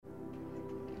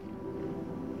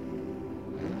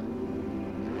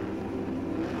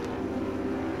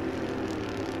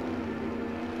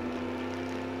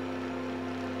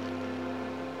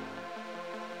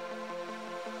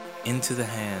into the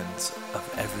hands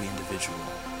of every individual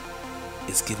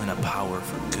is given a power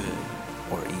for good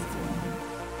or evil.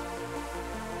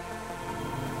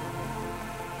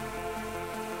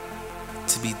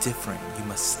 To be different, you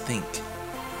must think,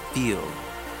 feel,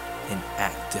 and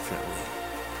act differently.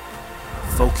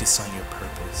 Focus on your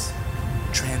purpose.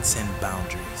 Transcend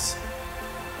boundaries.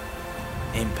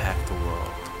 Impact the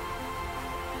world.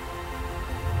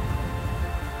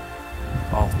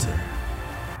 Alter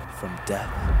from death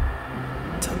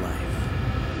to life.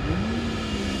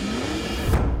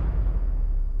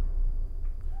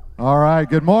 All right,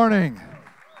 good morning.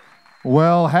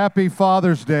 Well, happy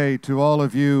Father's Day to all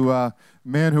of you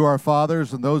men who are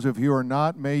fathers, and those of you who are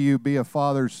not, may you be a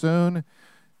father soon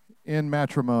in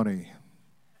matrimony.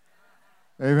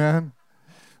 Amen.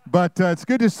 But it's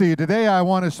good to see you. Today I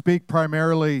want to speak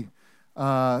primarily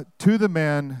to the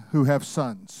men who have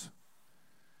sons.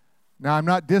 Now, I'm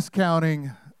not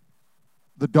discounting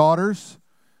the daughters,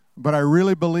 but I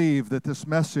really believe that this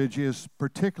message is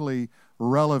particularly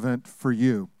relevant for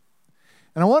you.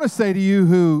 And I want to say to you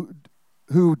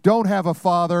who don't have a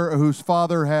father or whose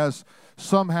father has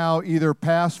somehow either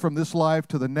passed from this life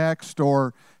to the next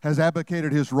or has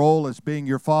abdicated his role as being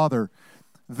your father,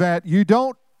 that you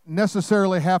don't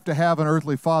necessarily have to have an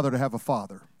earthly father to have a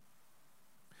father.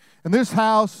 And this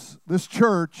house, this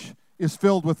church, is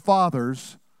filled with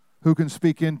fathers who can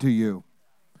speak into you.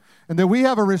 And that we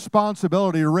have a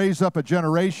responsibility to raise up a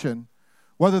generation,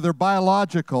 whether they're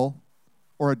biological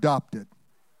or adopted.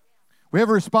 We have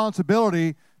a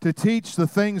responsibility to teach the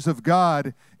things of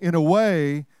God in a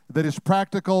way that is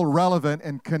practical, relevant,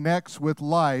 and connects with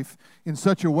life in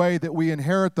such a way that we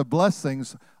inherit the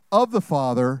blessings of the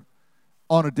Father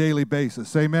on a daily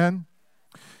basis. Amen?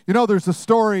 You know, there's a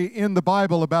story in the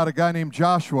Bible about a guy named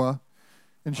Joshua.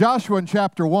 And Joshua in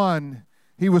chapter 1,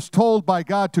 he was told by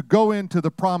God to go into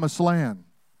the promised land.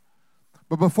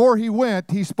 But before he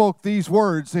went, he spoke these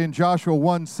words in Joshua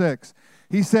 1:6.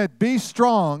 He said, "Be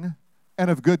strong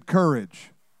and of good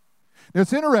courage." Now,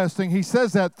 it's interesting, he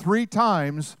says that 3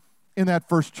 times in that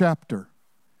first chapter.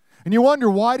 And you wonder,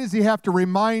 why does he have to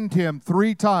remind him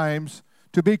 3 times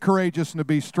to be courageous and to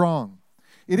be strong?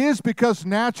 It is because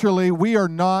naturally we are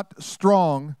not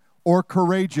strong or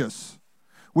courageous.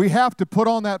 We have to put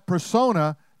on that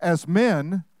persona as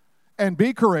men and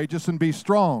be courageous and be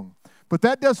strong. But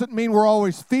that doesn't mean we're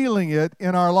always feeling it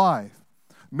in our life.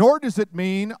 Nor does it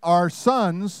mean our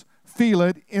sons feel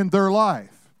it in their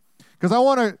life. Because I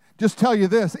want to just tell you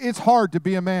this, it's hard to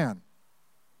be a man.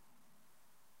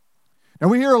 Now,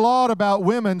 we hear a lot about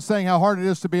women saying how hard it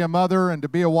is to be a mother and to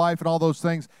be a wife and all those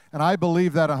things, and I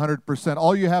believe that 100%.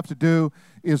 All you have to do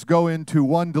is go into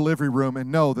one delivery room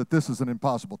and know that this is an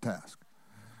impossible task.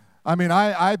 I mean,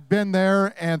 I've been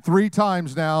there and 3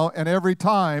 times now, and every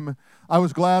time I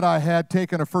was glad I had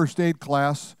taken a first aid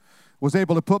class, was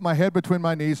able to put my head between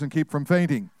my knees and keep from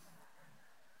fainting.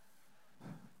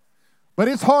 But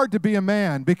it's hard to be a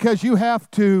man because you have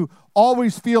to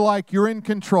always feel like you're in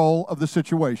control of the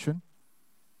situation.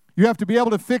 You have to be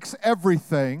able to fix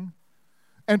everything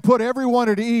and put everyone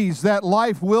at ease that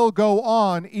life will go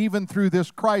on even through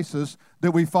this crisis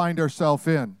that we find ourselves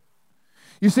in.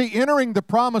 You see, entering the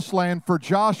promised land for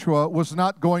Joshua was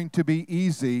not going to be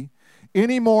easy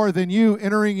any more than you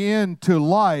entering into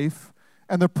life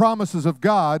and the promises of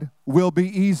God will be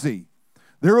easy.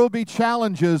 There will be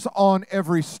challenges on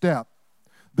every step.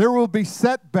 There will be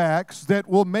setbacks that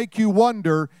will make you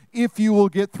wonder if you will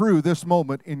get through this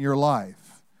moment in your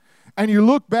life. And you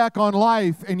look back on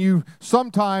life and you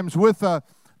sometimes with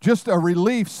just a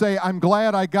relief say, I'm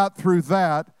glad I got through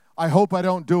that. I hope I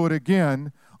don't do it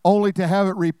again, only to have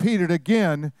it repeated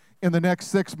again in the next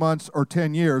 6 months or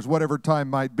 10 years, whatever time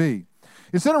might be.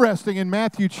 It's interesting in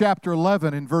Matthew chapter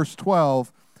 11 in verse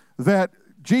 12 that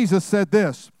Jesus said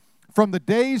this, "From the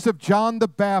days of John the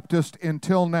Baptist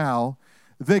until now,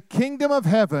 the kingdom of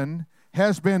heaven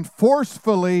has been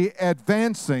forcefully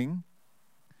advancing,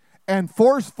 and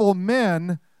forceful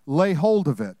men lay hold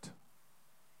of it."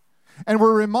 And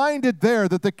we're reminded there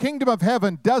that the kingdom of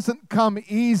heaven doesn't come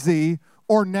easy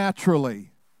or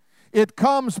naturally. It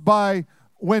comes by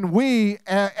when we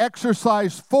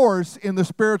exercise force in the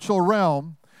spiritual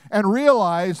realm and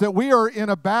realize that we are in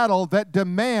a battle that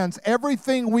demands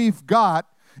everything we've got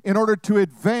in order to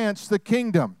advance the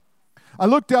kingdom. I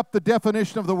looked up the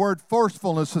definition of the word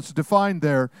forcefulness that's defined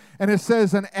there, and it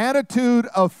says an attitude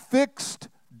of fixed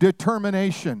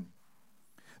determination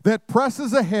that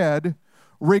presses ahead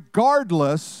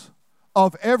regardless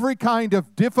of every kind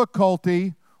of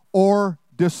difficulty or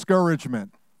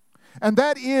discouragement. And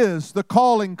that is the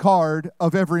calling card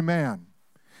of every man.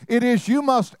 It is you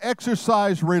must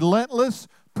exercise relentless,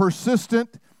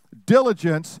 persistent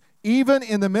diligence even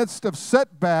in the midst of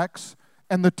setbacks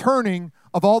and the turning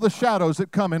of all the shadows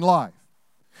that come in life.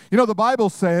 You know, the Bible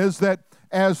says that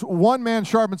as one man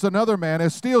sharpens another man,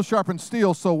 as steel sharpens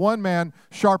steel, so one man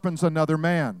sharpens another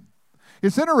man.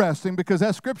 It's interesting because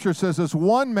that scripture says as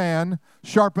one man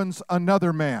sharpens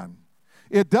another man.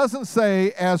 It doesn't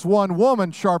say as one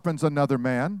woman sharpens another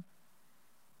man.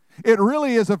 It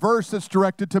really is a verse that's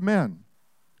directed to men.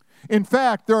 In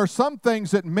fact, there are some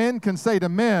things that men can say to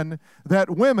men that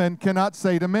women cannot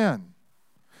say to men.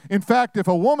 In fact, if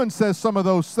a woman says some of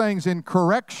those things in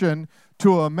correction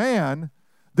to a man,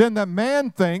 then the man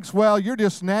thinks, well, you're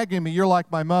just nagging me, you're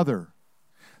like my mother.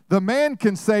 The man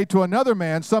can say to another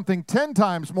man something 10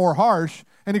 times more harsh,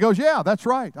 and he goes, yeah, that's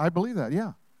right, I believe that,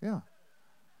 yeah.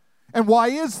 And why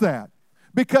is that?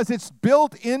 Because it's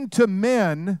built into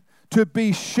men to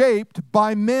be shaped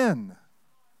by men.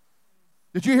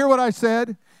 Did you hear what I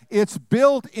said? It's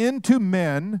built into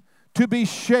men to be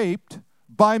shaped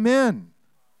by men.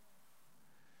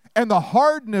 And the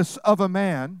hardness of a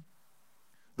man,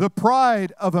 the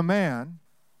pride of a man,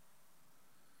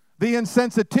 the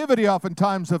insensitivity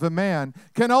oftentimes of a man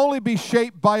can only be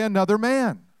shaped by another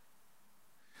man.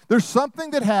 There's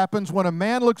something that happens when a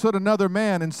man looks at another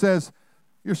man and says,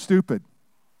 you're stupid.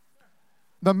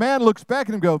 The man looks back at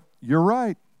him and goes, you're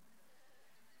right.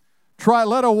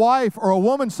 Let a wife or a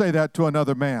woman say that to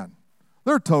another man.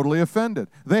 They're totally offended.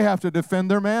 They have to defend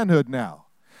their manhood now.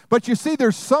 But you see,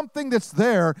 there's something that's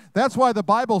there. That's why the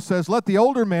Bible says, let the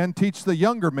older men teach the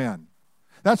younger men.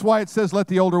 That's why it says, let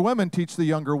the older women teach the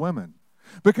younger women.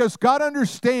 Because God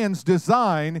understands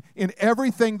design in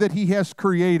everything that He has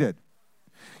created.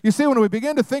 You see, when we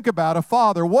begin to think about a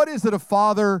father, what is it a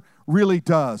father really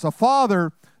does? A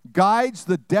father guides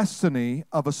the destiny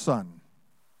of a son.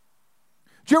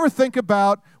 Do you ever think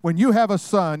about when you have a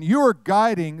son, you are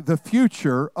guiding the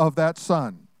future of that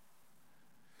son?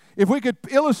 If we could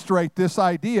illustrate this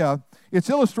idea, it's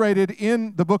illustrated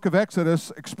in the book of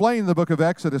Exodus, explained in the book of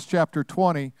Exodus, chapter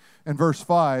 20 and verse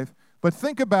 5. But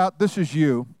think about, this is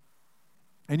you,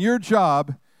 and your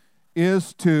job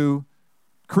is to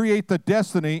create the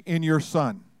destiny in your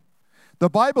son. The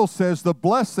Bible says the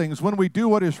blessings, when we do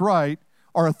what is right,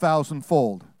 are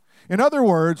 1,000-fold. In other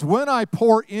words, when I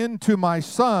pour into my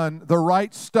son the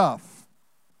right stuff,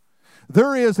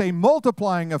 there is a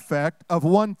multiplying effect of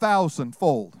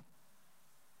 1,000-fold.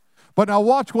 But now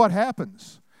watch what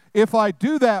happens. If I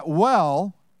do that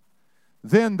well,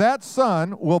 then that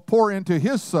son will pour into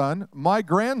his son, my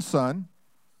grandson,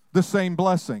 the same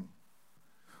blessing,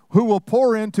 who will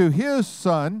pour into his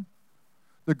son,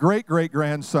 the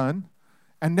great-great-grandson,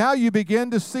 and now you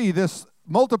begin to see this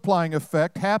multiplying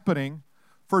effect happening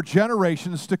for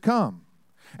generations to come.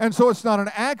 And so it's not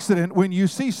an accident when you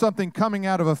see something coming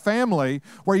out of a family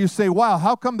where you say, wow,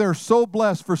 how come they're so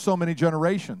blessed for so many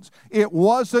generations? It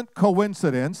wasn't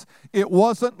coincidence. It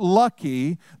wasn't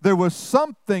lucky. There was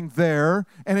something there,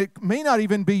 and it may not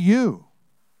even be you.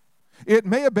 It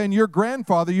may have been your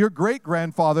grandfather, your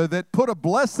great-grandfather that put a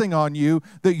blessing on you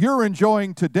that you're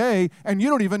enjoying today, and you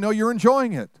don't even know you're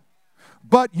enjoying it.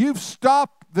 But you've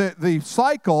stopped the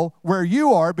cycle where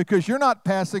you are because you're not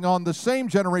passing on the same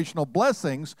generational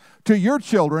blessings to your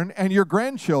children and your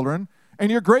grandchildren and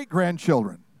your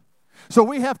great-grandchildren. So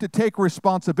we have to take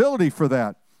responsibility for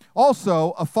that.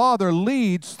 Also, a father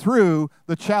leads through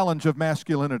the challenge of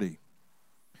masculinity.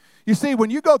 You see, when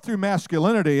you go through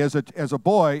masculinity as a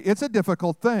boy, it's a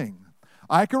difficult thing.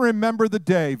 I can remember the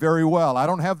day very well. I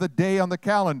don't have the day on the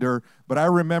calendar, but I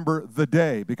remember the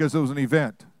day because it was an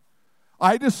event.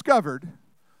 I discovered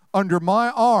under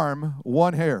my arm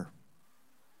one hair.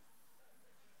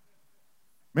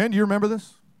 Man, do you remember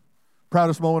this?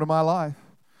 Proudest moment of my life.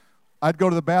 I'd go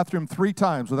to the bathroom 3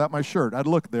 times without my shirt. I'd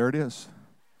look, there it is.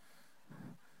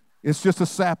 It's just a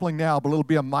sapling now, but it'll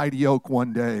be a mighty oak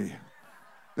one day.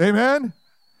 Amen?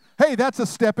 Hey, that's a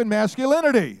step in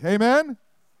masculinity. Amen?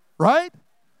 Right?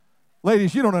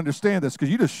 Ladies, you don't understand this because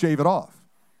you just shave it off.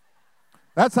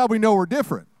 That's how we know we're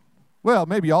different. Well,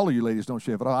 maybe all of you ladies don't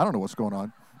shave it off. I don't know what's going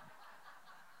on.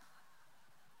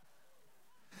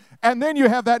 And then you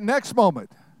have that next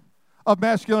moment of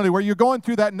masculinity where you're going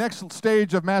through that next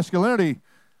stage of masculinity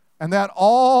and that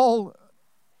all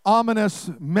ominous,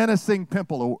 menacing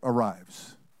pimple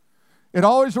arrives. It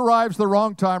always arrives the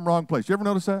wrong time, wrong place. You ever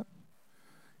notice that?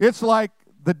 It's like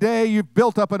the day you've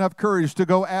built up enough courage to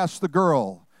go ask the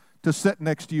girl to sit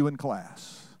next to you in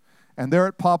class. And there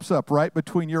it pops up right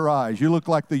between your eyes. You look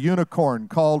like the unicorn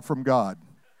called from God.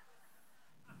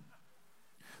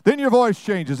 Then your voice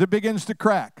changes. It begins to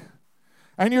crack.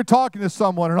 And you're talking to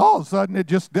someone, and all of a sudden it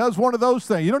just does one of those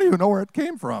things. You don't even know where it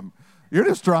came from. You're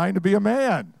just trying to be a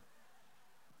man.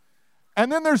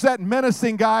 And then there's that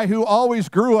menacing guy who always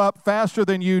grew up faster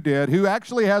than you did, who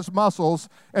actually has muscles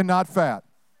and not fat.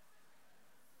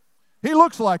 He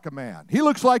looks like a man. He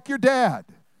looks like your dad.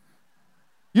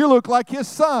 You look like his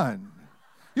son.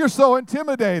 You're so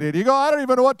intimidated. You go, I don't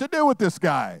even know what to do with this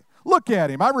guy. Look at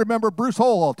him. I remember Bruce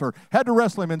Howalter had to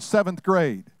wrestle him in 7th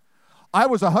grade. I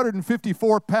was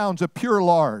 154 pounds of pure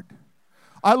lard.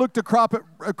 I looked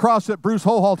across at Bruce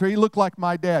Howalter. He looked like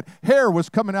my dad. Hair was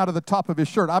coming out of the top of his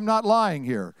shirt. I'm not lying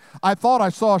here. I thought I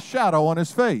saw a shadow on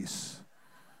his face.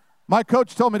 My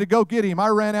coach told me to go get him. I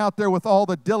ran out there with all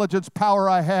the diligence power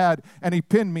I had, and he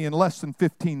pinned me in less than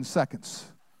 15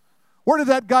 seconds. Where did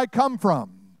that guy come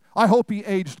from? I hope he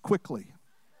aged quickly.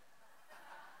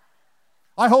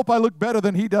 I hope I look better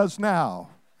than he does now.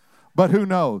 But who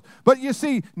knows? But you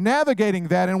see, navigating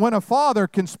that, and when a father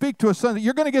can speak to a son,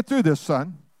 you're going to get through this,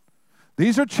 son.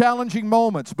 These are challenging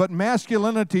moments, but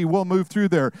masculinity will move through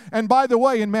there. And by the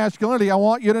way, in masculinity, I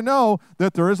want you to know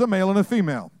that there is a male and a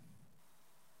female.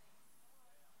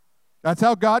 That's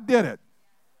how God did it.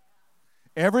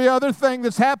 Every other thing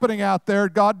that's happening out there,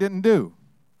 God didn't do.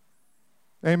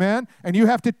 Amen? And you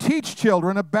have to teach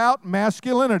children about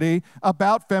masculinity,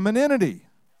 about femininity.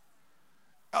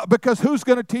 Because who's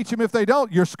going to teach them if they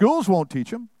don't? Your schools won't teach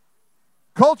them.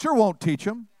 Culture won't teach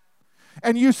them.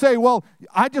 And you say, well,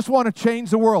 I just want to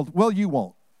change the world. Well, you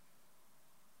won't.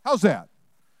 How's that?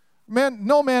 Man,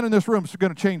 no man in this room is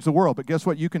going to change the world, but guess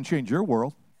what? You can change your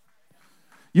world.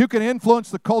 You can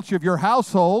influence the culture of your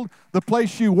household, the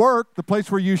place you work, the place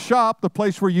where you shop, the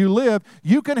place where you live.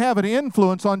 You can have an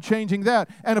influence on changing that.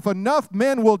 And if enough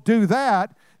men will do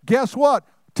that, guess what?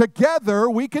 Together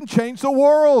we can change the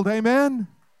world. Amen?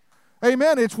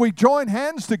 Amen. It's we join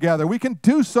hands together. We can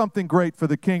do something great for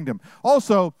the kingdom.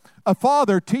 Also, a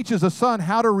father teaches a son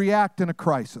how to react in a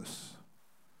crisis.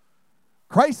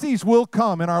 Crises will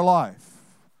come in our life.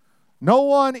 No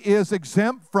one is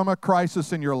exempt from a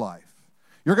crisis in your life.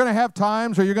 You're going to have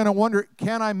times where you're going to wonder,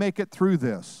 can I make it through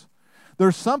this?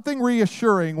 There's something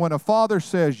reassuring when a father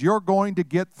says, you're going to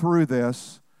get through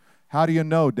this. How do you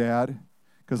know, Dad?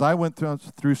 Because I went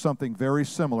through something very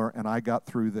similar and I got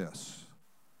through this.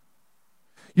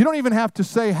 You don't even have to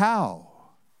say how.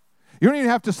 You don't even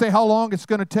have to say how long it's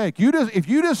going to take. If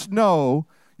you just know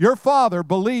your father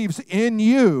believes in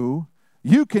you,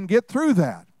 you can get through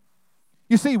that.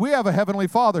 You see, we have a heavenly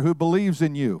Father who believes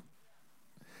in you.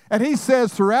 And he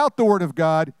says throughout the Word of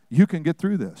God, you can get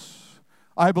through this.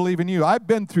 I believe in you. I've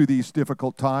been through these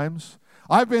difficult times.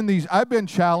 I've been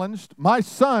challenged. My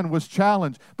son was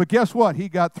challenged. But guess what? He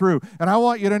got through. And I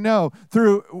want you to know,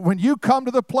 when you come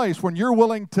to the place when you're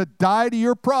willing to die to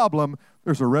your problem,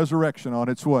 there's a resurrection on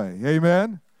its way.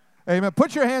 Amen? Amen.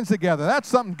 Put your hands together. That's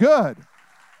something good.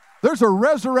 There's a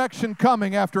resurrection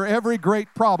coming after every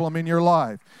great problem in your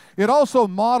life. It also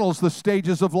models the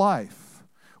stages of life.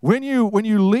 When you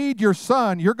lead your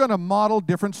son, you're going to model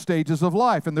different stages of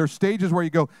life. And there's stages where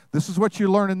you go, this is what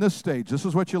you learn in this stage. This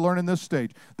is what you learn in this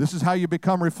stage. This is how you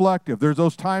become reflective. There's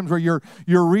those times where you're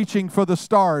reaching for the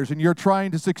stars and you're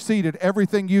trying to succeed at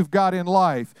everything you've got in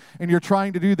life. And you're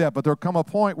trying to do that. But there'll come a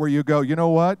point where you go, you know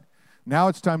what? Now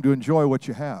it's time to enjoy what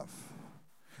you have.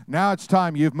 Now it's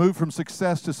time. You've moved from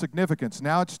success to significance.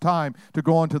 Now it's time to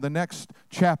go on to the next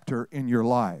chapter in your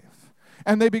life.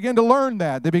 And they begin to learn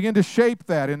that. They begin to shape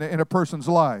that in a person's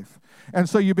life. And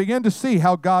so you begin to see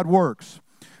how God works.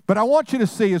 But I want you to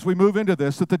see as we move into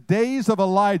this that the days of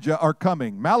Elijah are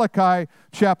coming. Malachi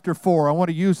chapter 4. I want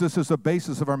to use this as a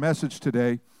basis of our message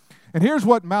today. And here's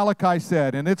what Malachi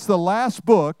said, and it's the last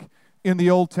book in the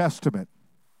Old Testament.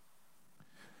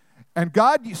 And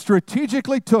God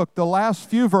strategically took the last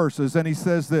few verses and he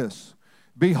says this,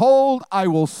 behold, I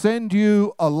will send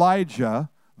you Elijah,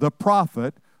 the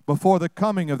prophet, before the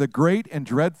coming of the great and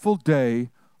dreadful day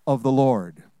of the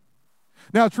Lord.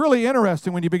 Now, it's really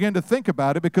interesting when you begin to think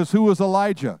about it, because who was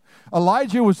Elijah?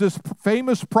 Elijah was this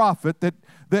famous prophet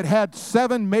that had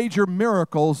 7 major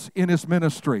miracles in his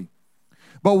ministry.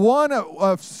 But one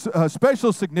of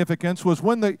special significance was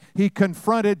when he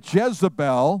confronted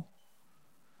Jezebel,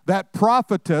 that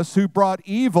prophetess who brought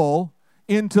evil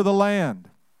into the land.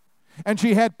 And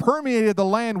she had permeated the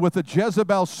land with the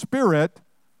Jezebel spirit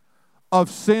of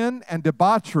sin and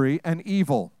debauchery and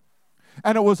evil.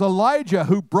 And it was Elijah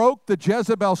who broke the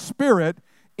Jezebel spirit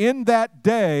in that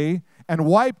day and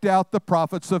wiped out the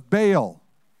prophets of Baal.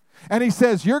 And he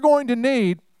says, you're going to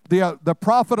need the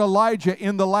prophet Elijah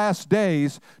in the last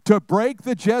days to break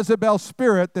the Jezebel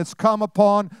spirit that's come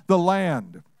upon the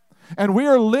land. And we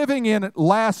are living in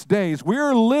last days. We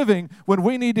are living when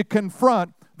we need to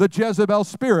confront the Jezebel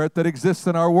spirit that exists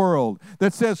in our world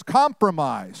that says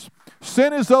compromise.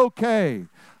 Sin is okay.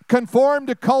 conform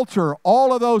to culture,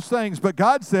 all of those things. But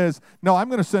God says, no, I'm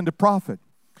going to send a prophet.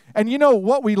 And you know,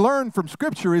 what we learn from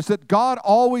Scripture is that God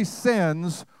always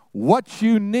sends what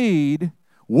you need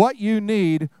when you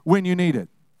need it.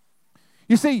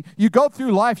 You see, you go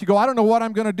through life, you go, I don't know what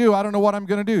I'm going to do. I don't know what I'm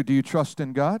going to do. Do you trust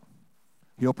in God?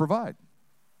 He'll provide.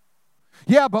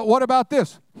 Yeah, but what about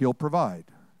this? He'll provide.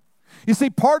 You see,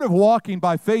 part of walking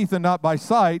by faith and not by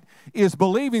sight is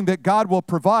believing that God will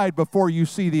provide before you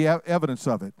see the evidence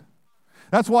of it.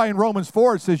 That's why in Romans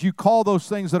 4 it says you call those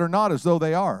things that are not as though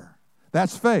they are.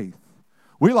 That's faith.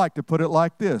 We like to put it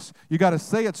like this. You got to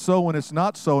say it's so when it's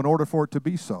not so in order for it to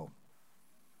be so.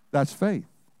 That's faith.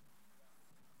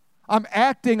 I'm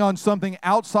acting on something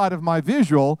outside of my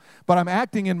visual, but I'm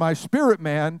acting in my spirit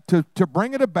man to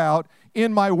bring it about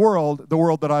in my world, the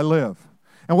world that I live.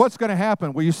 And what's going to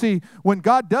happen? Well, you see, when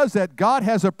God does that, God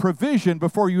has a provision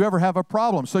before you ever have a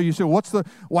problem. So you say,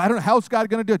 I don't know, how's God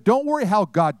going to do it? Don't worry how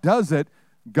God does it.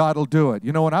 God will do it.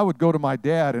 You know, when I would go to my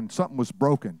dad and something was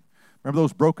broken, remember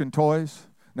those broken toys?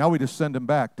 Now we just send them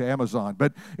back to Amazon.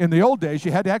 But in the old days,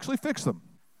 you had to actually fix them.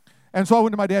 And so I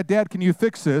went to my dad, Dad, can you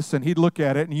fix this? And he'd look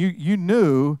at it, and you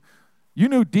knew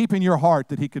deep in your heart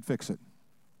that he could fix it.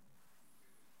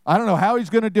 I don't know how he's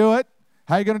going to do it.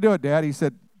 How are you going to do it, Dad? He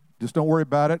said, just don't worry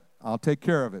about it. I'll take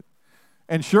care of it.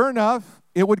 And sure enough,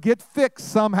 it would get fixed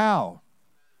somehow.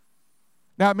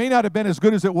 Now, it may not have been as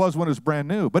good as it was when it was brand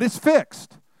new, but it's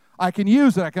fixed. I can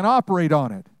use it. I can operate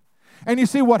on it. And you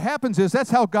see, what happens is that's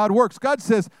how God works. God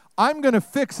says, I'm going to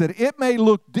fix it. It may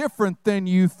look different than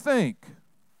you think,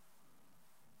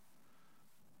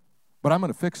 but I'm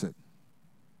going to fix it.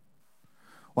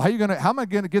 Well, how am I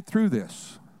going to get through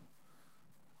this?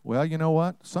 Well, you know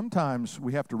what? Sometimes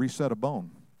we have to reset a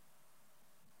bone.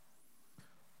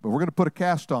 But we're going to put a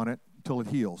cast on it until it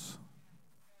heals.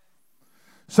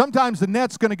 Sometimes the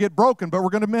net's going to get broken, but we're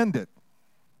going to mend it.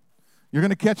 You're going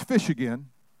to catch fish again.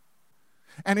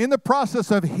 And in the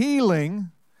process of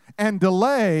healing and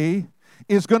delay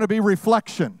is going to be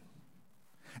reflection.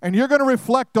 And you're going to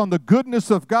reflect on the goodness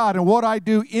of God and what I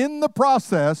do in the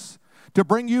process to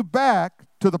bring you back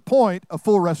to the point of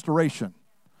full restoration.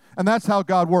 And that's how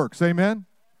God works. Amen?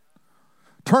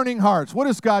 Turning hearts. What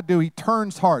does God do? He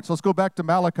turns hearts. Let's go back to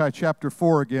Malachi chapter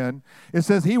 4 again. It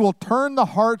says, He will turn the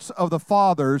hearts of the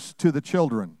fathers to the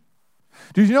children.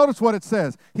 Did you notice what it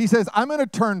says? He says, I'm going to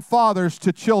turn fathers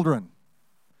to children.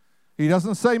 He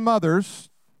doesn't say mothers.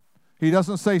 He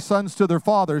doesn't say sons to their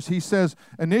fathers. He says,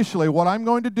 initially, what I'm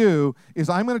going to do is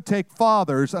I'm going to take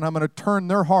fathers and I'm going to turn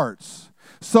their hearts.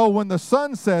 So when the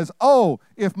son says, oh,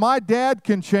 if my dad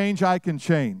can change, I can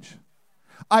change.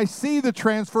 I see the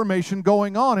transformation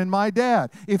going on in my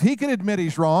dad. If he can admit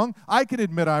he's wrong, I can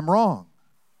admit I'm wrong.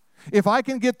 If I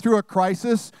can get through a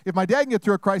crisis, if my dad can get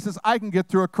through a crisis, I can get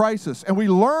through a crisis. And we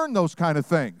learn those kind of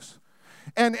things.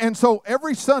 And so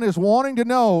every son is wanting to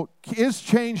know, is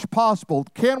change possible?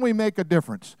 Can we make a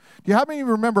difference? Do you have any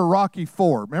remember Rocky IV?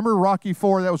 Remember Rocky IV?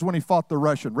 That was when he fought the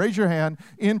Russian. Raise your hand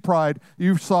in pride.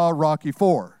 You saw Rocky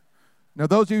IV. Now,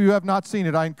 those of you who have not seen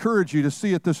it, I encourage you to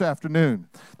see it this afternoon.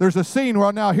 There's a scene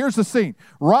where, now here's the scene.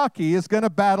 Rocky is going to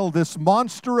battle this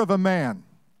monster of a man.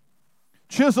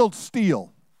 Chiseled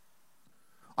steel.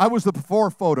 I was the before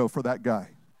photo for that guy.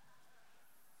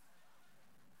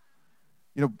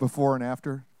 You know, before and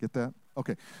after. Get that?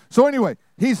 Okay. So anyway,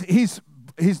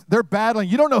 they're battling.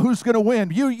 You don't know who's going to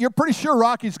win. You're pretty sure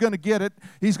Rocky's going to get it.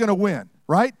 He's going to win,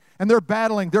 right? And they're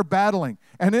battling.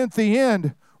 And then at the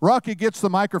end, Rocky gets the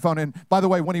microphone. And by the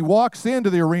way, when he walks into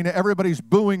the arena, everybody's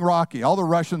booing Rocky. All the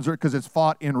Russians are, because it's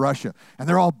fought in Russia. And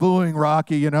they're all booing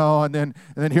Rocky, and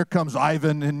then here comes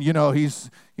Ivan, and he's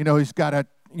got a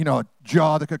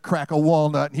jaw that could crack a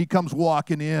walnut, and he comes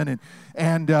walking in,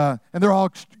 and they're all,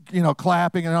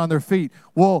 clapping and on their feet.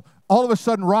 Well, all of a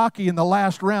sudden, Rocky in the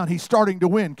last round, he's starting to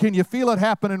win. Can you feel it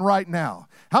happening right now?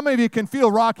 How many of you can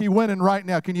feel Rocky winning right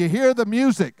now? Can you hear the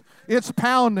music? It's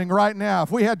pounding right now.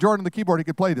 If we had Jordan on the keyboard, he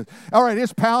could play this. All right,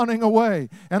 it's pounding away,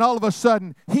 and all of a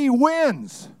sudden, he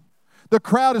wins. The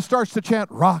crowd starts to chant,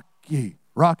 Rocky,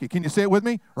 Rocky. Can you say it with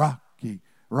me? Rocky,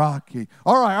 Rocky.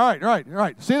 All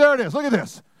right. See, there it is. Look at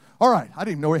this. All right. I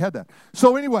didn't even know he had that.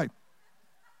 So anyway,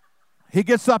 he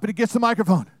gets up and he gets the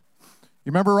microphone. You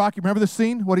remember Rocky? Remember the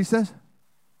scene? What he says?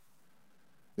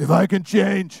 If I can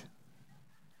change,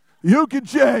 you can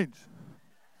change.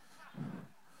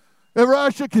 If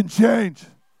Russia can change,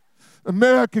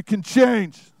 America can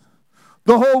change.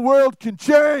 The whole world can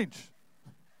change.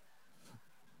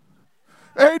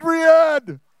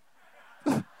 Adrian!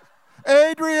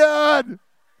 Adrian!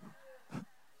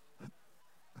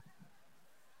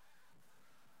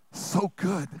 So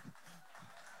good.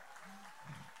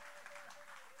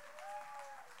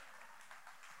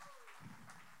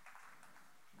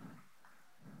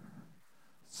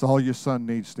 It's all your son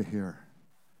needs to hear.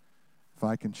 If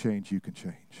I can change, you can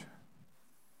change.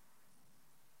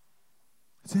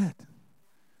 That's it.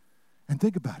 And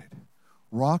think about it.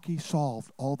 Rocky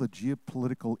solved all the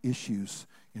geopolitical issues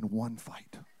in one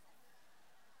fight.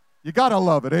 You got to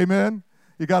love it, amen?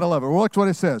 You got to love it. Well, look what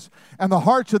it says. And the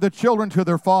hearts of the children to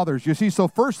their fathers. You see, so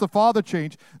first the father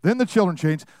changed, then the children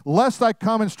changed, lest I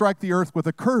come and strike the earth with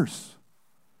a curse.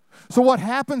 So what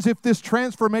happens if this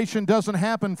transformation doesn't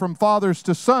happen from fathers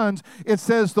to sons? It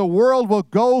says the world will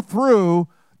go through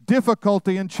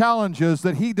difficulty and challenges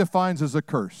that he defines as a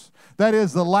curse. That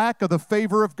is the lack of the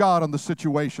favor of God on the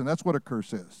situation. That's what a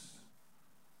curse is.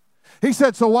 He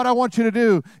said, so what I want you to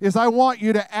do is I want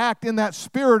you to act in that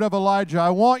spirit of Elijah.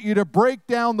 I want you to break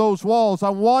down those walls. I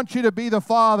want you to be the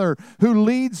father who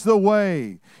leads the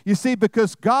way. You see,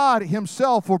 because God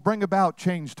himself will bring about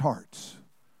changed hearts.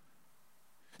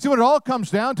 See, when it all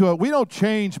comes down to it, we don't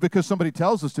change because somebody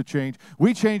tells us to change.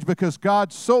 We change because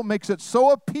God so makes it so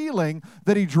appealing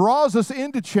that he draws us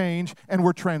into change and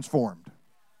we're transformed.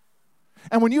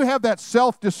 And when you have that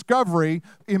self-discovery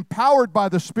empowered by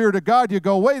the Spirit of God, you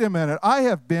go, wait a minute, I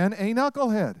have been a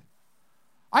knucklehead.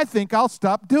 I think I'll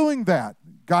stop doing that.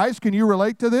 Guys, can you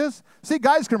relate to this? See,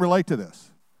 guys can relate to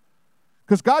this.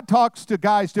 Because God talks to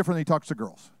guys differently than he talks to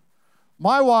girls.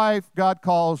 My wife, God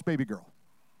calls baby girl.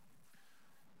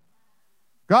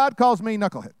 God calls me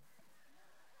knucklehead.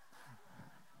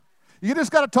 You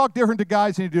just got to talk different to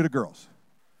guys than you do to girls.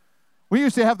 We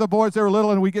used to have the boys that were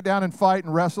little, and we get down and fight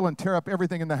and wrestle and tear up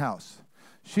everything in the house.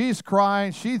 She's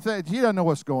crying. She doesn't know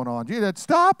what's going on. She said,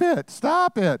 stop it,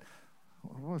 stop it.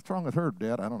 What's wrong with her,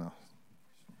 Dad? I don't know.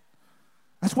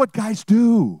 That's what guys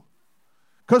do.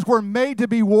 Because we're made to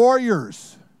be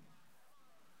warriors.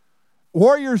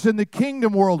 Warriors in the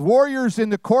kingdom world, warriors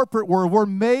in the corporate world. We're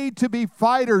made to be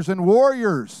fighters and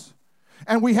warriors.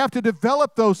 And we have to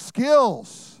develop those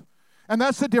skills. And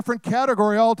that's a different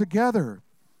category altogether.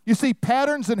 You see,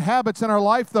 patterns and habits in our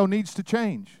life, though, needs to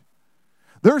change.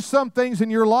 There's some things in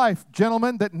your life,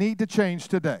 gentlemen, that need to change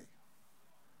today.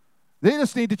 They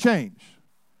just need to change.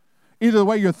 Either the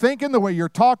way you're thinking, the way you're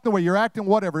talking, the way you're acting,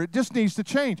 whatever. It just needs to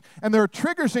change. And there are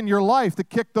triggers in your life that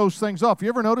kick those things off. You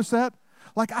ever notice that?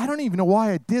 Like, I don't even know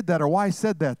why I did that or why I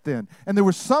said that then. And there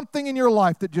was something in your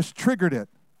life that just triggered it.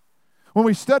 When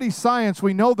we study science,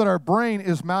 we know that our brain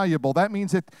is malleable. That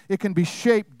means it can be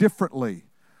shaped differently.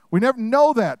 We never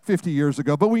know that 50 years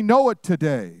ago, but we know it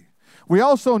today. We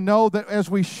also know that as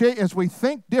we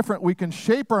think different, we can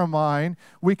shape our mind.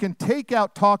 We can take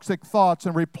out toxic thoughts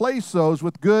and replace those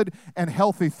with good and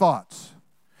healthy thoughts.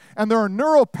 And there are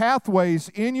neural pathways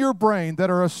in your brain that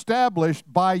are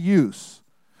established by use.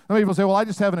 Some people say, well, I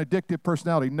just have an addictive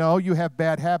personality. No, you have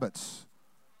bad habits.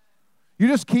 You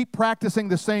just keep practicing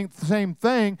the same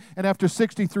thing, and after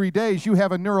 63 days, you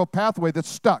have a neural pathway that's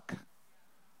stuck.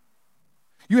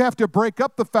 You have to break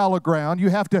up the fallow ground. You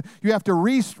have to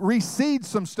reseed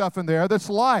some stuff in there that's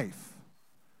life.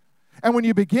 And when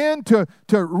you begin to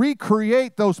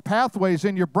recreate those pathways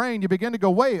in your brain, you begin to go,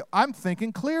 wait, I'm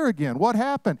thinking clear again. What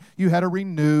happened? You had a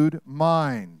renewed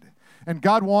mind. And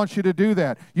God wants you to do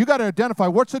that. You got to identify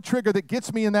what's the trigger that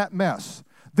gets me in that mess.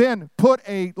 Then put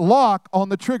a lock on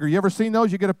the trigger. You ever seen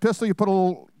those? You get a pistol, you put a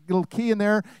little key in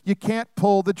there, you can't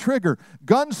pull the trigger.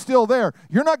 Gun's still there.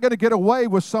 You're not going to get away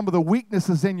with some of the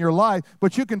weaknesses in your life,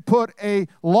 but you can put a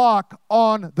lock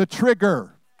on the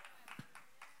trigger.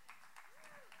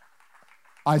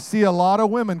 I see a lot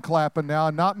of women clapping now,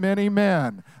 not many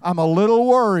men. I'm a little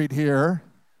worried here.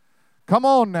 Come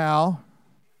on now.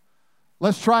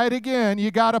 Let's try it again.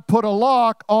 You got to put a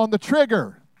lock on the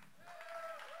trigger.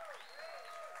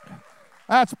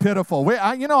 That's pitiful.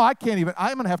 I can't even,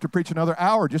 I'm going to have to preach another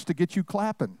hour just to get you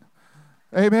clapping.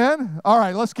 Amen? All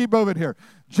right, let's keep moving here.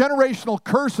 Generational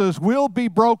curses will be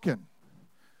broken.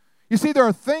 You see, there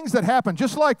are things that happen.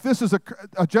 Just like this is a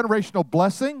generational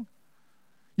blessing,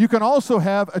 you can also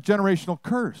have a generational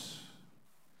curse.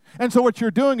 And so what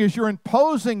you're doing is you're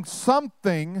imposing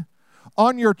something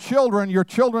on your children, your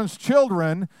children's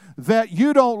children, that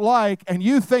you don't like, and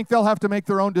you think they'll have to make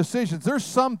their own decisions. There's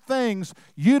some things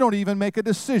you don't even make a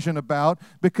decision about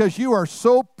because you are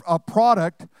so a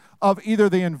product of either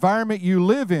the environment you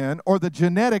live in or the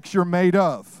genetics you're made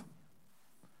of.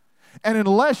 And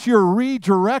unless you're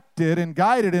redirected and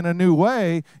guided in a new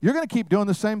way, you're going to keep doing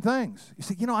the same things. You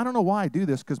say, I don't know why I do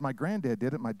this because my granddad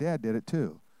did it, my dad did it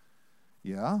too.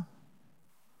 Yeah?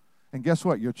 And guess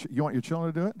what? You want your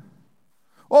children to do it?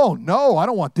 Oh, no, I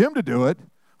don't want them to do it.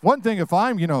 One thing if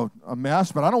I'm, a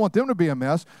mess, but I don't want them to be a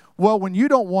mess. Well, when you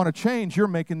don't want to change, you're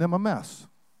making them a mess.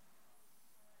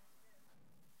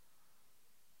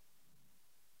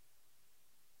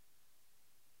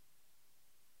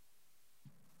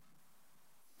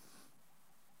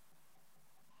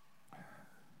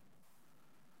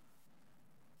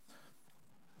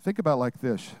 Think about it like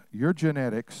this. Your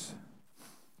genetics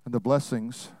and the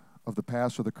blessings of the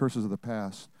past or the curses of the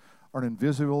past are an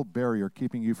invisible barrier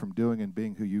keeping you from doing and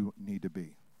being who you need to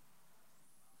be.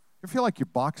 You feel like you're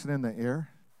boxing in the air?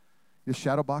 You're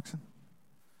shadow boxing?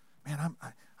 Man,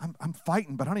 I'm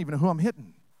fighting, but I don't even know who I'm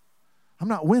hitting. I'm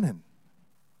not winning.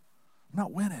 I'm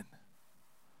not winning.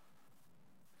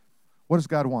 What does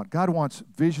God want? God wants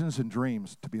visions and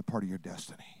dreams to be a part of your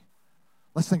destiny.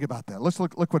 Let's think about that. Let's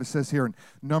look what it says here in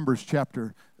Numbers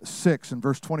chapter 6 and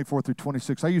verse 24 through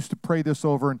 26. I used to pray this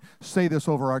over and say this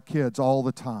over our kids all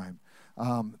the time.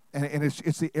 And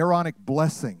it's the Aaronic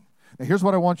blessing. Now, here's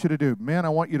what I want you to do. Men, I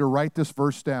want you to write this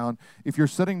verse down. If you're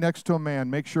sitting next to a man,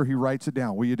 make sure he writes it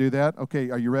down. Will you do that? Okay,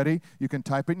 are you ready? You can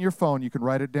type it in your phone. You can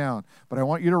write it down. But I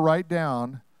want you to write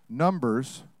down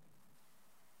Numbers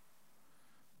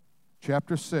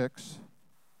chapter 6.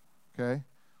 Okay.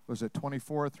 Was it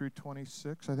 24 through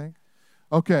 26, I think?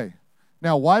 Okay.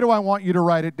 Now, why do I want you to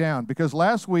write it down? Because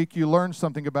last week you learned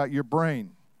something about your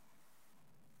brain.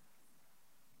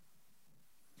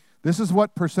 This is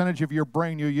what percentage of your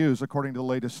brain you use according to the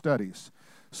latest studies.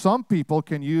 Some people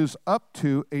can use up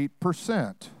to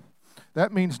 8%.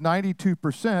 That means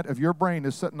 92% of your brain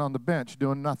is sitting on the bench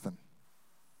doing nothing.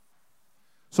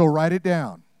 So write it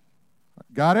down.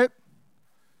 Got it?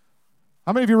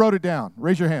 How many of you wrote it down?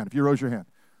 Raise your hand if you raise your hand.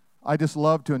 I just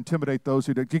love to intimidate those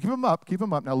who do. Keep them up. Keep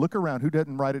them up. Now look around. Who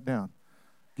didn't write it down?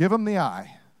 Give them the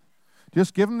eye.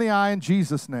 Just give them the eye in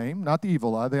Jesus' name, not the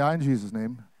evil eye, the eye in Jesus'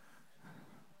 name.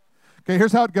 Okay,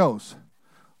 here's how it goes.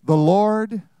 The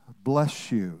Lord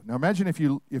bless you. Now imagine if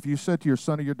you said to your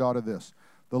son or your daughter this,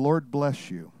 the Lord bless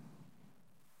you.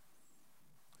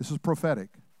 This is prophetic.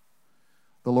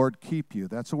 The Lord keep you.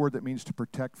 That's a word that means to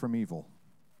protect from evil.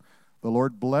 The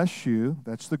Lord bless you.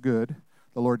 That's the good.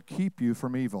 The Lord keep you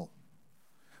from evil.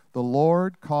 The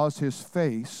Lord cause his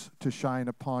face to shine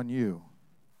upon you.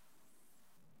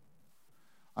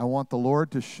 I want the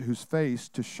Lord whose face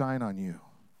to shine on you.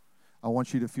 I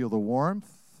want you to feel the warmth.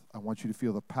 I want you to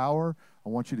feel the power. I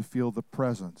want you to feel the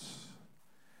presence.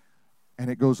 And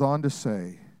it goes on to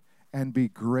say, and be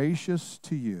gracious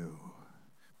to you.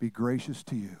 Be gracious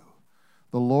to you.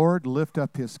 The Lord lift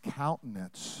up his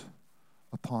countenance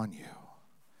upon you.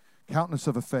 Countenance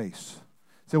of a face.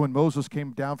 So when Moses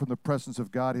came down from the presence of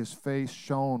God, his face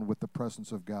shone with the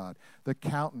presence of God. The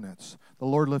countenance. The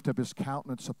Lord lift up his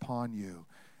countenance upon you,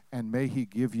 and may he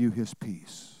give you his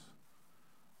peace.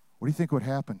 What do you think would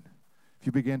happen if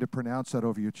you began to pronounce that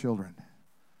over your children?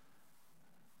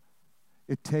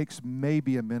 It takes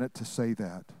maybe a minute to say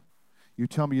that. You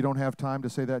tell me you don't have time to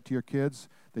say that to your kids,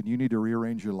 then you need to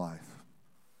rearrange your life.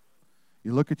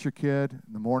 You look at your kid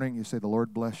in the morning, you say, the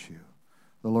Lord bless you.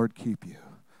 The Lord keep you.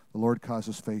 The Lord cause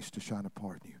his face to shine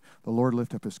upon you. The Lord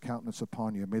lift up his countenance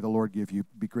upon you. May the Lord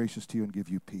be gracious to you and give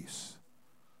you peace.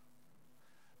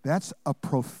 That's a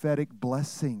prophetic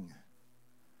blessing.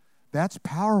 That's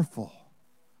powerful.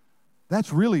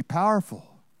 That's really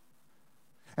powerful.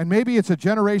 And maybe it's a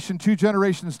generation, 2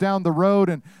 generations down the road,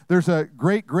 and there's a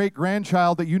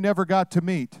great-great-grandchild that you never got to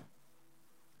meet.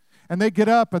 And they get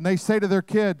up and they say to their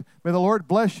kid, may the Lord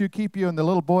bless you, keep you. And the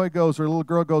little boy goes, or little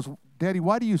girl goes, Daddy,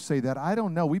 why do you say that? I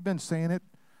don't know. We've been saying it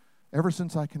ever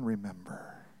since I can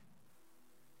remember.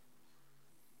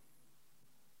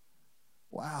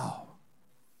 Wow.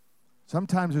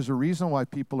 Sometimes there's a reason why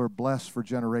people are blessed for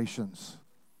generations.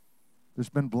 There's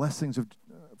been blessings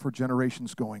for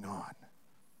generations going on.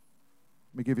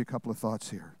 Let me give you a couple of thoughts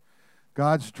here.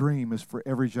 God's dream is for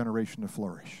every generation to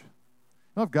flourish.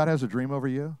 You know if God has a dream over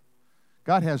you?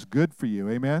 God has good for you,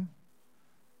 amen?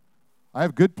 I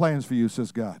have good plans for you,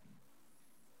 says God.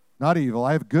 Not evil,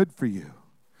 I have good for you.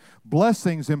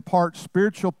 Blessings impart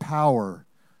spiritual power,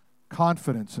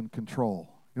 confidence, and control.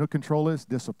 You know what control is?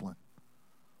 Discipline.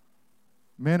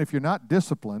 Man, if you're not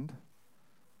disciplined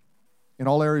in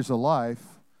all areas of life,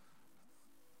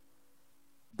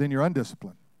 then you're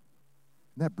undisciplined.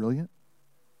 Isn't that brilliant?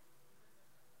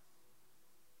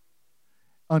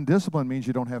 Undisciplined means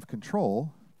you don't have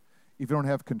control. If you don't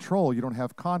have control, you don't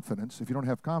have confidence. If you don't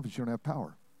have confidence, you don't have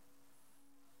power.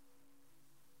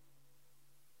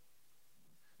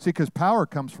 See, because power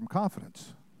comes from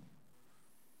confidence.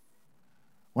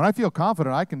 When I feel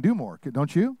confident, I can do more.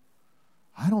 Don't you?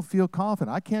 I don't feel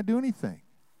confident. I can't do anything.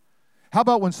 How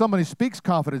about when somebody speaks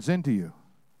confidence into you,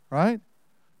 right?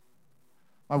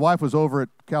 My wife was over at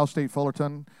Cal State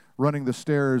Fullerton running the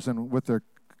stairs and with their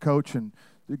coach and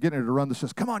getting her to run the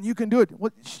stairs. Come on, you can do it.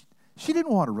 What? She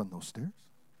didn't want to run those stairs.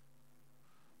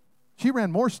 She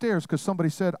ran more stairs because somebody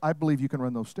said, I believe you can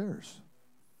run those stairs.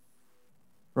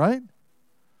 Right?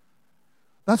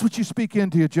 That's what you speak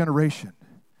into a generation.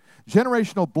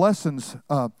 Generational blessings,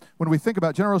 when we think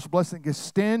about generational blessings,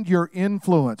 extend your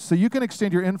influence. So you can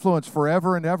extend your influence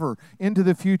forever and ever into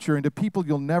the future, into people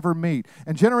you'll never meet.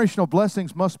 And generational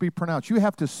blessings must be pronounced. You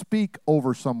have to speak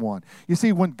over someone. You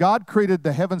see, when God created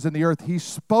the heavens and the earth, He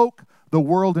spoke the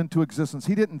world into existence.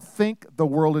 He didn't think the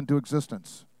world into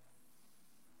existence.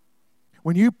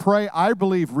 When you pray, I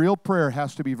believe real prayer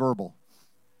has to be verbal.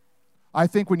 I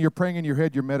think when you're praying in your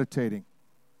head, you're meditating.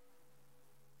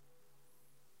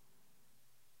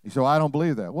 You say, well, I don't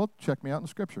believe that. Well, check me out in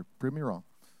Scripture. Prove me wrong.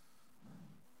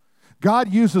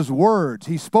 God uses words.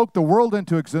 He spoke the world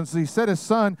into existence. He sent His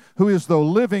Son, who is the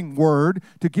living Word,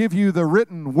 to give you the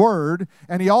written Word.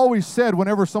 And He always said,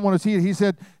 whenever someone was healed, He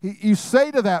said, you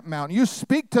say to that mountain, you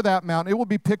speak to that mountain, it will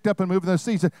be picked up and moved in the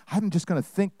sea. He said, I'm just going to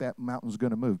think that mountain's going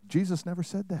to move. Jesus never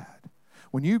said that.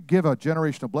 When you give a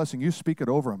generational blessing, you speak it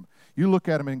over them. You look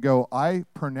at them and go, I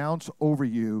pronounce over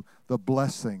you the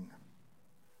blessing.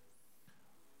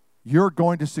 You're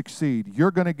going to succeed.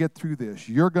 You're going to get through this.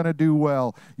 You're going to do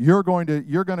well. You're going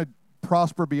to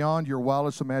prosper beyond your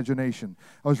wildest imagination.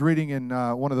 I was reading in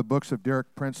one of the books of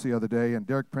Derek Prince the other day, and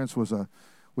Derek Prince was a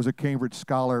Cambridge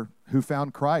scholar who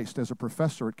found Christ as a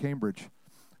professor at Cambridge,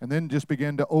 and then just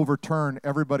began to overturn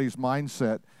everybody's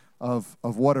mindset of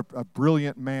what a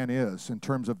brilliant man is in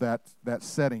terms of that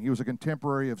setting. He was a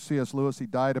contemporary of C.S. Lewis. He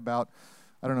died about,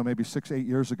 I don't know, maybe 6-8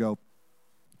 years ago.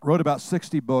 Wrote about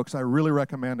 60 books. I really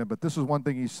recommend him. But this is one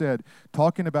thing he said,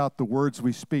 talking about the words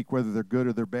we speak, whether they're good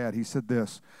or they're bad. He said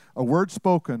this, a word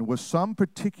spoken with some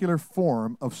particular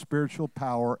form of spiritual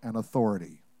power and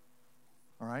authority.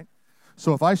 All right?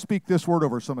 So if I speak this word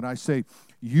over someone, I say,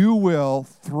 you will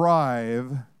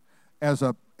thrive as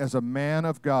a man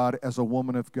of God, as a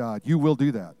woman of God. You will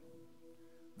do that.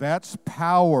 That's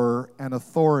power and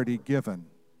authority given.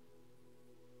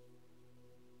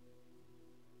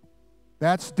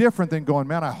 That's different than going,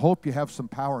 man, I hope you have some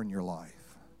power in your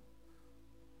life.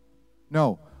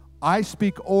 No, I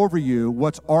speak over you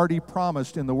what's already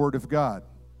promised in the Word of God.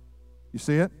 You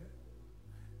see it?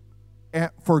 And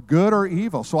for good or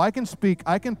evil. So I can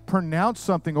pronounce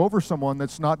something over someone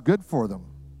that's not good for them.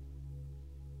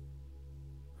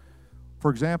 For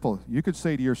example, you could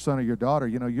say to your son or your daughter,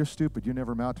 you know, you're stupid, you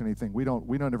never amount to anything. We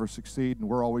don't ever succeed, and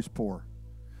we're always poor.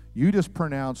 You just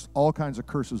pronounced all kinds of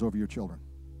curses over your children.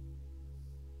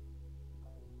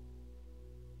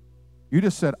 You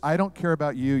just said, I don't care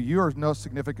about you. You are of no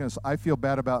significance. I feel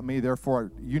bad about me. Therefore,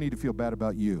 you need to feel bad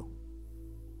about you.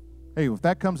 Hey, if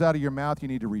that comes out of your mouth, you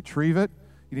need to retrieve it.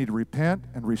 You need to repent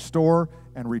and restore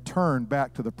and return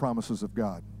back to the promises of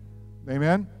God.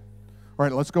 Amen? All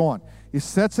right, let's go on. He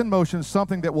sets in motion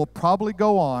something that will probably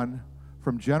go on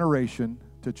from generation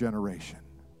to generation.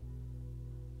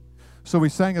 So we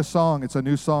sang a song. It's a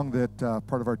new song that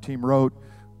part of our team wrote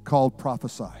called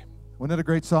Prophesy. Wasn't it a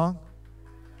great song?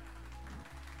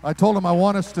 I told him I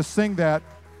want us to sing that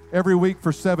every week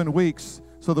for 7 weeks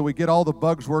so that we get all the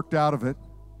bugs worked out of it,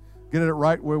 get it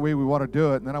right where we want to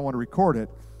do it, and then I want to record it.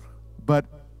 But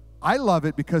I love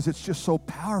it because it's just so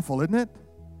powerful, isn't it?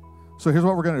 So here's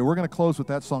what we're going to do. We're going to close with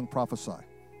that song, Prophesy.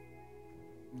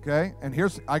 Okay? And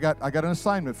I got an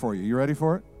assignment for you. You ready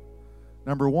for it?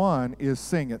 Number 1 is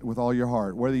sing it with all your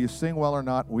heart. Whether you sing well or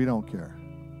not, we don't care.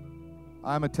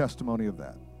 I'm a testimony of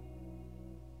that.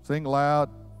 Sing loud.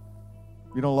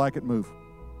 If you don't like it, move.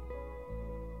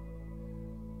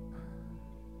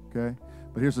 Okay?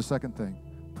 But here's the second thing.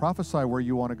 Prophesy where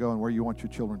you want to go and where you want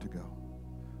your children to go.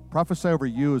 Prophesy over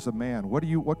you as a man.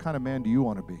 What kind of man do you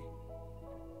want to be?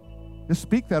 Just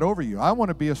speak that over you. I want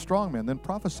to be a strong man, then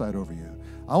prophesy it over you.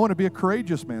 I want to be a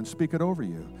courageous man, speak it over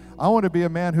you. I want to be a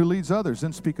man who leads others,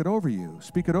 then speak it over you.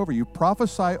 Speak it over you.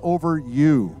 Prophesy over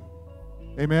you.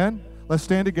 Amen? Let's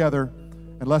stand together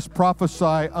and let's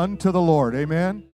prophesy unto the Lord. Amen?